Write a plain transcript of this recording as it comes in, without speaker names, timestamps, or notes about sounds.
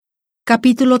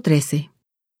Capítulo 13.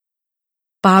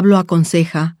 Pablo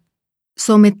aconseja: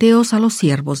 someteos a los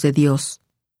siervos de Dios,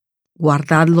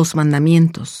 guardad los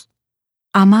mandamientos,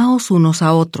 amaos unos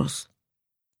a otros.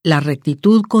 La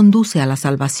rectitud conduce a la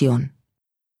salvación.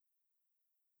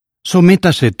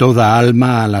 Sométase toda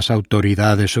alma a las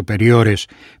autoridades superiores,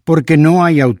 porque no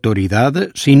hay autoridad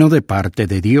sino de parte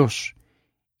de Dios,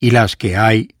 y las que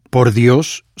hay por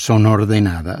Dios son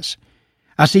ordenadas.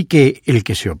 Así que el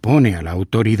que se opone a la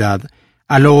autoridad,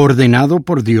 a lo ordenado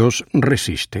por Dios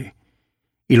resiste,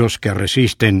 y los que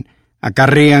resisten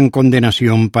acarrean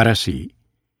condenación para sí.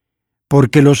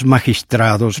 Porque los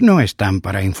magistrados no están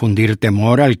para infundir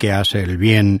temor al que hace el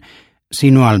bien,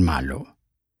 sino al malo.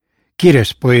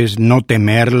 ¿Quieres, pues, no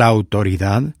temer la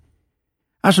autoridad?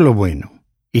 Haz lo bueno,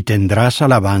 y tendrás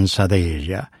alabanza de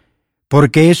ella,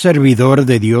 porque es servidor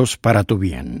de Dios para tu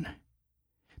bien.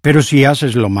 Pero si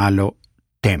haces lo malo,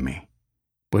 teme,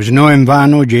 pues no en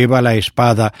vano lleva la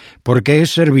espada, porque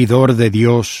es servidor de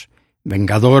Dios,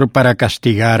 vengador para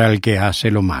castigar al que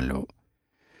hace lo malo.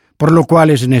 Por lo cual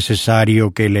es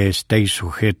necesario que le estéis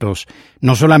sujetos,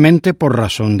 no solamente por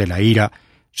razón de la ira,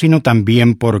 sino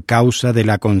también por causa de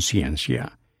la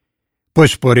conciencia.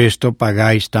 Pues por esto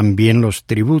pagáis también los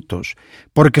tributos,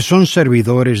 porque son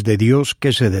servidores de Dios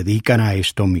que se dedican a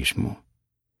esto mismo.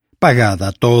 Pagad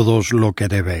a todos lo que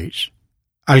debéis.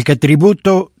 Al que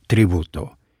tributo,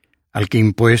 tributo. Al que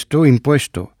impuesto,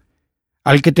 impuesto.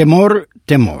 Al que temor,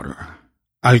 temor.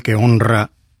 Al que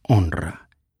honra, honra.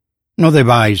 No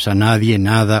debáis a nadie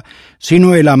nada,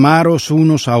 sino el amaros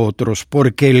unos a otros,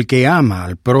 porque el que ama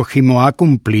al prójimo ha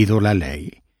cumplido la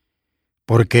ley.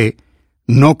 Porque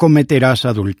no cometerás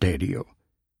adulterio,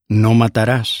 no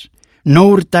matarás, no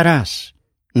hurtarás,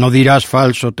 no dirás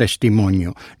falso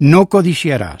testimonio, no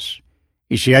codiciarás.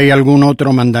 Y si hay algún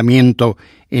otro mandamiento,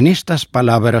 en estas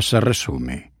palabras se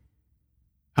resume: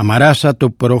 amarás a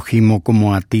tu prójimo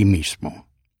como a ti mismo.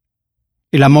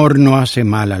 El amor no hace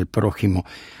mal al prójimo,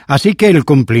 así que el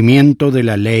cumplimiento de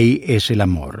la ley es el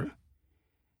amor.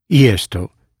 Y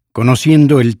esto,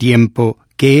 conociendo el tiempo,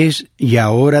 que es ya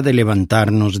hora de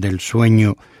levantarnos del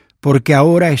sueño, porque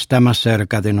ahora está más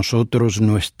cerca de nosotros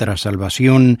nuestra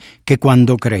salvación que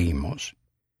cuando creímos.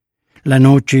 La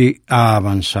noche ha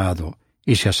avanzado,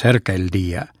 y se acerca el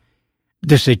día.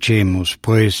 Desechemos,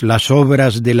 pues, las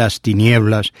obras de las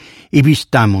tinieblas, y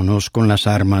vistámonos con las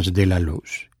armas de la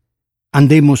luz.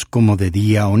 Andemos como de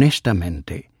día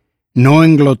honestamente, no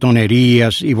en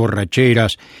glotonerías y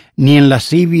borracheras, ni en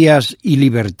lascivias y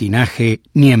libertinaje,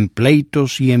 ni en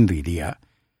pleitos y envidia,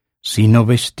 sino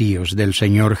vestíos del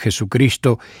Señor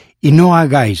Jesucristo, y no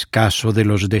hagáis caso de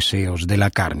los deseos de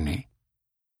la carne.